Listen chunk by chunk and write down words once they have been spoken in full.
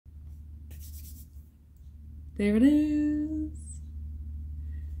There it is.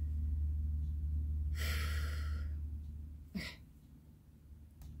 Okay.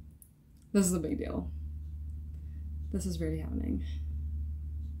 This is a big deal. This is really happening.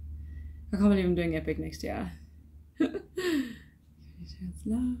 I can't believe I'm doing Epic next year. It's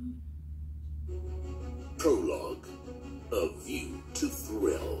loud. Prologue. A view to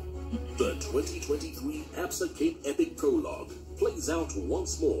thrill. The 2023 Absa Cape Epic Prologue plays out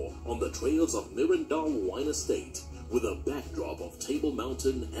once more on the trails of Mirandal Wine Estate with a backdrop of Table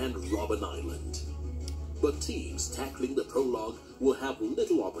Mountain and Robben Island. But teams tackling the Prologue will have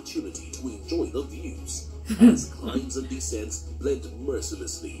little opportunity to enjoy the views as climbs and descents blend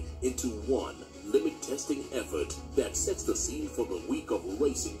mercilessly into one limit testing effort that sets the scene for the week of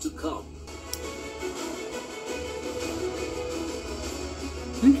racing to come.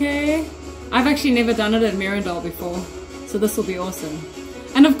 Okay, I've actually never done it at Mirandal before, so this will be awesome.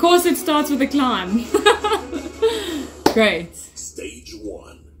 And of course it starts with a climb. Great. Stage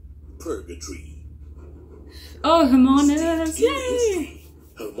 1, Purgatory. Oh, Hermanus, yay!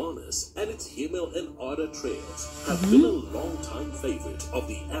 Hermanus and its Himmel and Arda trails have been a long-time favorite of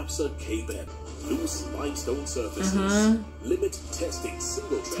the Absa Cape Epic. Loose limestone surfaces, limit testing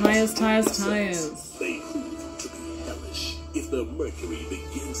single tracks, tires. They prove to be hellish if the mercury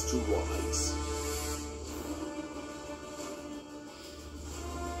begins to rise.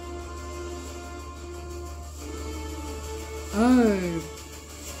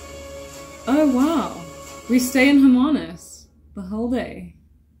 Oh wow. We stay in Hermanus the whole day.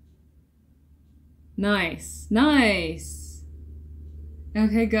 Nice. Nice.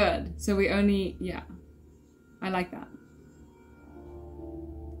 Okay, good. So we only, yeah. I like that.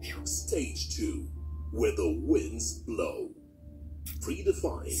 Stage 2, where the winds blow.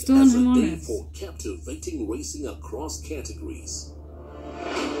 Predefined Still as a day Hermanus. for captivating racing across categories.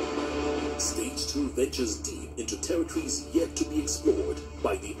 Stage 2 ventures deep into territories yet to be explored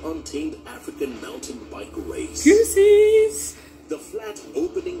by the Untamed African Mountain Bike Race. Goosies! The flat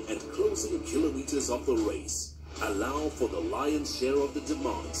opening and closing kilometers of the race allow for the lion's share of the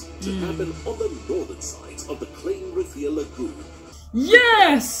demands to happen on the northern sides of the Klein Rivier Lagoon.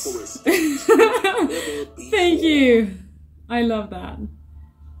 Yes! For a stage never before. Thank you. I love that.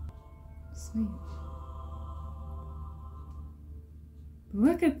 Sweet.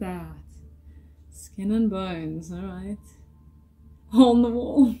 Look at that. Skin and bones, alright. Hole in the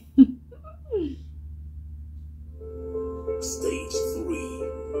wall. Stage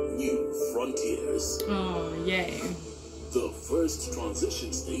 3, New Frontiers. Oh, yay. The first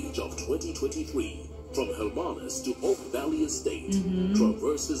transition stage of 2023, from Hermanus to Oak Valley Estate,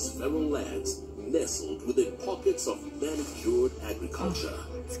 traverses feral lands nestled within pockets of manicured agriculture.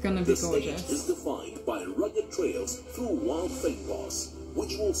 It's gonna be The stage gorgeous. is defined by rugged trails through wild fake moss,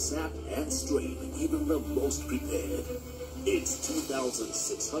 which will sap and strain even the most prepared. It's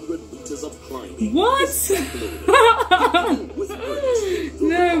 2,600 meters of climbing. What? With earnest,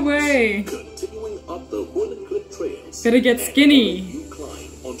 No way. continuing up the Woolen Cliff trails. Better get and skinny. You climb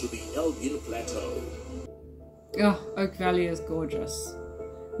onto the Elgin Plateau. Oh, Oak Valley is gorgeous.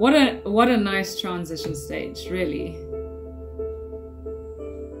 What a nice transition stage, really.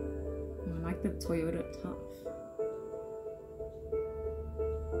 I like the Toyota Tough.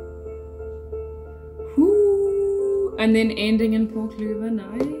 Whoo! And then ending in Port Luba,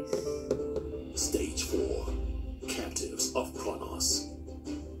 nice. Stage 4, Captives of Kronos.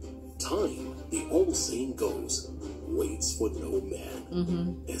 Time, the old saying goes, waits for no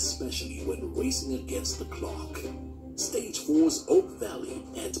man, especially when racing against the clock. Stage 4's Oak Valley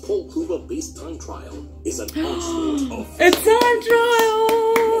and Paul Kluwer-based time trial is an onslaught of It's time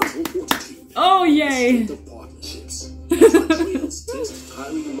trial! mental fortitude, Oh, yay! strength of partnerships, as the trails test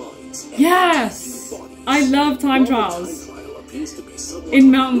tiring minds and Yes! taxing bodies. I love time While the trials. time trial appears to be somewhat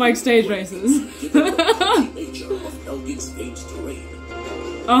In mountain bike stage races. given the patchy nature of Elgin's famed terrain.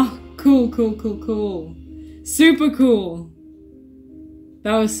 Oh, cool. Super cool.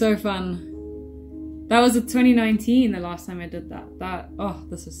 That was so fun. That was at 2019, the last time I did that. Oh,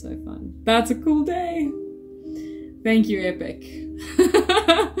 this is so fun. That's a cool day. Thank you, Epic.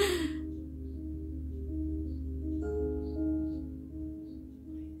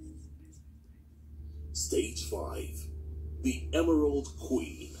 Stage 5, the Emerald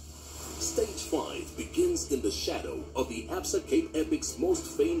Queen. Stage 5 begins in the shadow of the Absa Cape Epic's most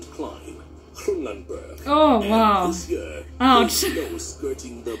famed climb, Grunlandberg. Oh, wow. And this year, Ouch. there's snow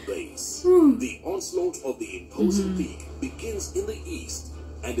skirting the base. Whew. The onslaught of the imposing peak begins in the east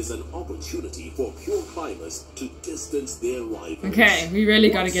and is an opportunity for pure climbers to distance their rivals. Okay, we really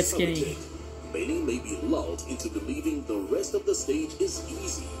gotta Once get skinny. summited, many may be lulled into believing the rest of the stage is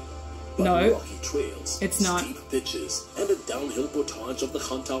easy. but No. rocky trails, It's not. steep pitches, and a downhill portage of the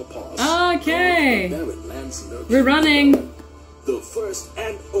Huntau Pass. Okay. The barren lands lurking. We're running. The first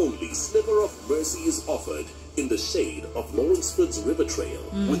and only sliver of mercy is offered in the shade of Lawrenceford's River Trail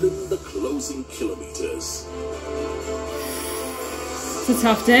within the closing kilometers. It's a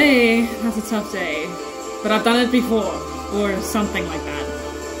tough day. That's a tough day. But I've done it before. Or something like that.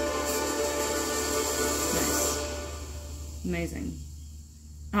 Nice. Amazing.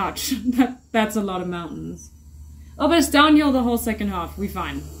 Ouch. That's a lot of mountains. Oh, but it's downhill the whole second half. We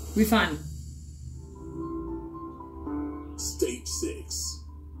fine. We fine. Stage 6.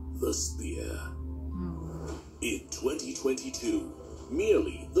 The Spear. In 2022,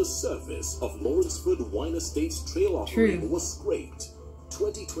 merely the surface of Lawrenceford Wine Estate's trail offering was scraped.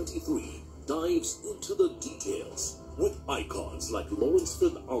 2023 dives into the details with icons like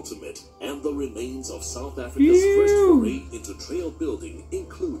Lawrenceford Ultimate and the remains of South Africa's first foray into trail building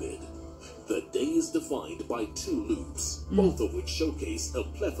included. The day is defined by 2 loops, both of which showcase a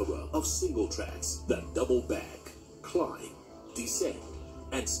plethora of single tracks that double back, climb, descend,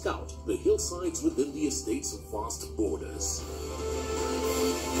 and scout the hillsides within the estate's vast borders.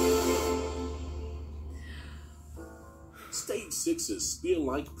 Stage 6's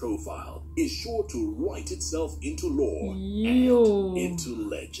spear-like profile is sure to write itself into lore and into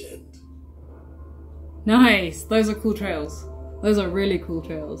legend. Nice. Those are cool trails. Those are really cool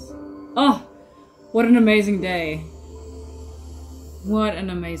trails. Oh, what an amazing day. What an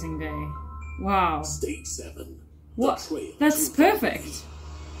amazing day. Wow. Stage 7. What? The trail That's to perfect.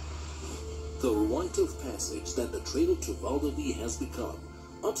 The rite of passage that the Trail to Valdivia has become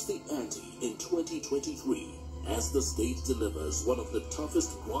ups the ante in 2023 as the stage delivers one of the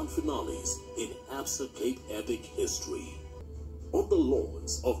toughest grand finales in Absa Cape Epic history. On the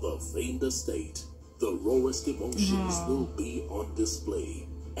lawns of the famed estate, the rawest emotions will be on display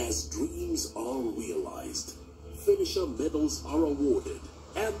as dreams are realized, finisher medals are awarded,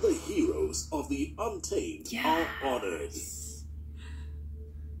 and the heroes of the Untamed are honored.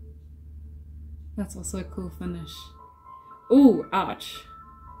 That's also a cool finish. Ooh, ouch.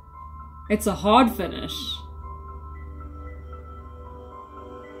 It's a hard finish.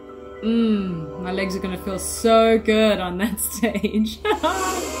 My legs are gonna feel so good on that stage.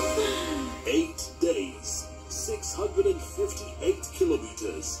 8 days, 658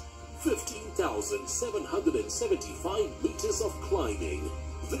 kilometers, 15,775 meters of climbing.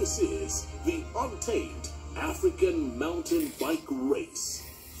 This is the Untamed African Mountain Bike Race.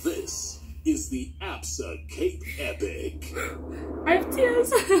 This is the Absa Cape Epic. I have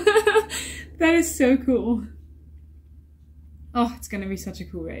tears. That is so cool. Oh, it's gonna be such a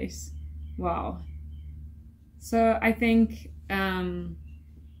cool race. Wow. So I think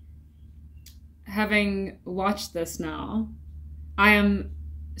having watched this now, I am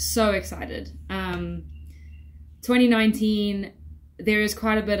so excited. 2019, there is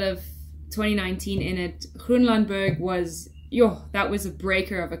quite a bit of 2019 in it. Groenlandberg was, that was a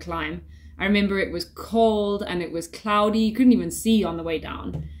breaker of a climb. I remember it was cold and it was cloudy. You couldn't even see on the way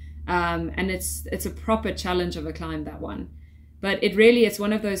down. And it's a proper challenge of a climb, that one. But it's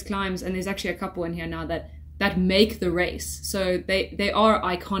one of those climbs, and there's actually a couple in here now that make the race. So they are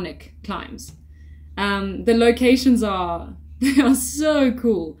iconic climbs. The locations are so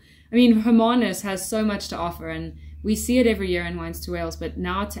cool. I mean, Hermanus has so much to offer, and we see it every year in Wines to Wales, but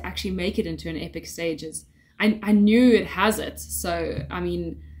now to actually make it into an epic stage is, I knew it has it. So, I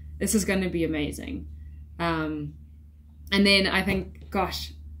mean, this is going to be amazing. And then I think,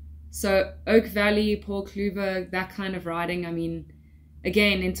 gosh, so Oak Valley, Paul Kluwer, that kind of riding. I mean,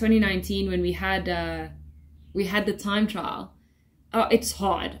 again, in 2019, when we had the time trial, it's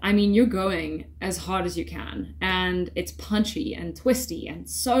hard. I mean, you're going as hard as you can, and it's punchy and twisty and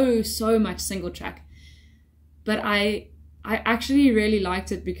so much single track. But I actually really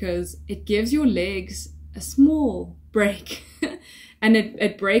liked it because it gives your legs a small break and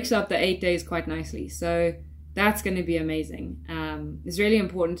it breaks up the 8 days quite nicely. So that's going to be amazing. It's really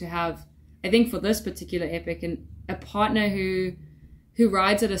important to have, I think for this particular epic, a partner who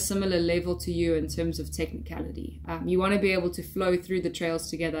rides at a similar level to you in terms of technicality. You want to be able to flow through the trails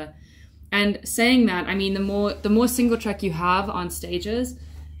together. And saying that, I mean, the more single track you have on stages,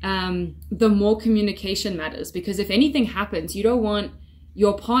 the more communication matters. Because if anything happens, you don't want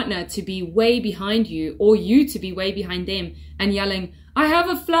your partner to be way behind you or you to be way behind them and yelling, I have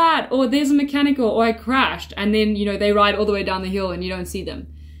a flat, or there's a mechanical, or I crashed. And then, they ride all the way down the hill and you don't see them.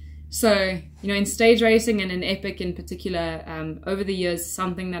 So, in stage racing and in epic in particular, over the years,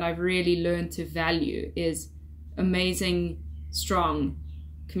 something that I've really learned to value is amazing, strong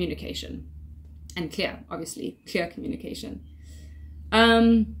communication. And clear, obviously, clear communication.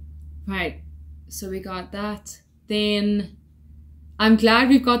 Right, so we got that. Then I'm glad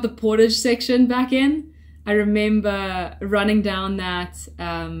we've got the portage section back in. I remember running down that.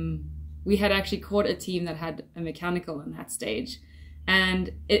 We had actually caught a team that had a mechanical on that stage.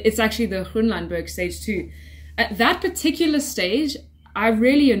 And it's actually the Groenlandberg stage too. At that particular stage, I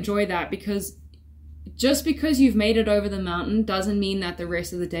really enjoy that because just because you've made it over the mountain doesn't mean that the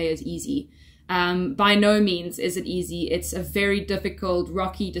rest of the day is easy. By no means is it easy. It's a very difficult,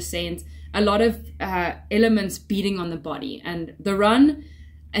 rocky descent. A lot of elements beating on the body. And the run,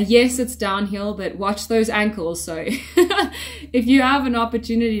 yes, it's downhill, but watch those ankles. So if you have an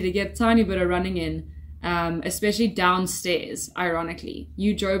opportunity to get a tiny bit of running in, especially downstairs, ironically,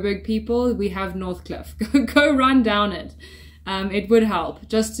 you Joburg people, we have Northcliffe. Go run down it. It would help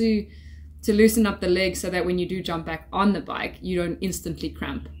just to loosen up the legs so that when you do jump back on the bike, you don't instantly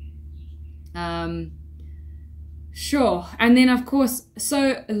cramp. Sure. And then of course,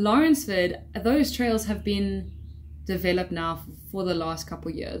 so Lawrenceford, those trails have been developed now for the last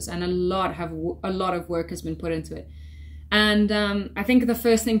couple of years, and a lot of work has been put into it. And I think the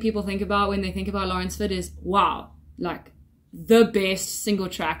first thing people think about when they think about Lawrenceford is, wow, like the best single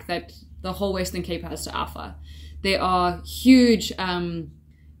track that the whole Western Cape has to offer. There are huge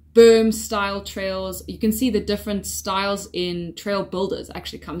berm style trails. You can see the different styles in trail builders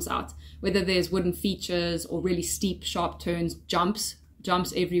actually comes out, whether there's wooden features or really steep, sharp turns, jumps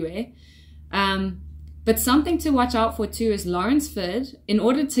everywhere. But something to watch out for too is Lawrenceford, in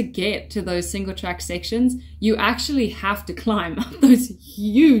order to get to those single track sections, you actually have to climb up those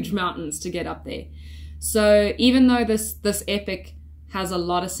huge mountains to get up there. So even though this epic has a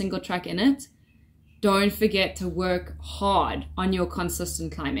lot of single track in it, don't forget to work hard on your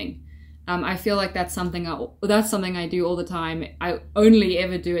consistent climbing. I feel like that's something I do all the time. I only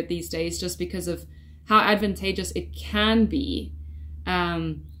ever do it these days just because of how advantageous it can be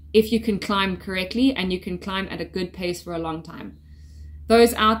if you can climb correctly and you can climb at a good pace for a long time.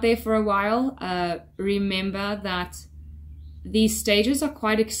 Those out there for a while, remember that these stages are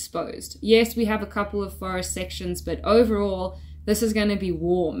quite exposed. Yes, we have a couple of forest sections, but overall, this is going to be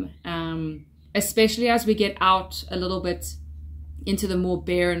warm, especially as we get out a little bit into the more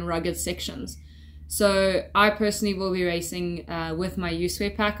bare and rugged sections. So I personally will be racing with my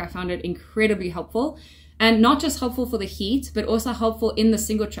U-Swear pack. I found it incredibly helpful. And not just helpful for the heat, but also helpful in the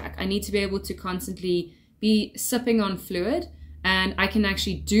single track. I need to be able to constantly be sipping on fluid, and I can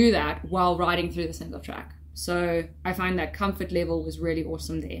actually do that while riding through the single track. So I find that comfort level was really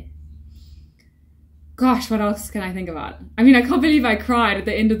awesome there. Gosh, what else can I think about? I mean, I can't believe I cried at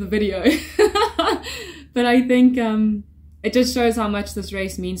the end of the video. But I think it just shows how much this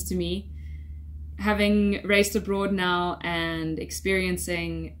race means to me. Having raced abroad now and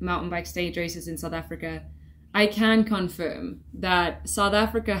experiencing mountain bike stage races in South Africa, I can confirm that South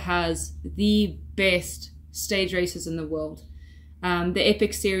Africa has the best stage races in the world. The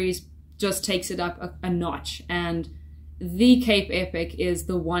Epic series just takes it up a notch, and the Cape Epic is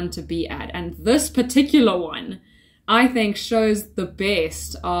the one to be at. And this particular one, I think, shows the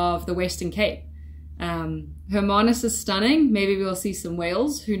best of the Western Cape. Hermanus is stunning. Maybe we'll see some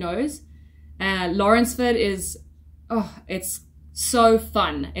whales, who knows? Lawrenceford is, it's so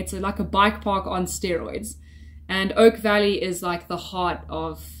fun. It's like a bike park on steroids. And Oak Valley is like the heart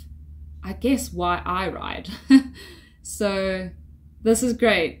of, I guess, why I ride. So this is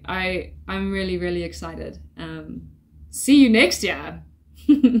great. I'm really, really excited. See you next year.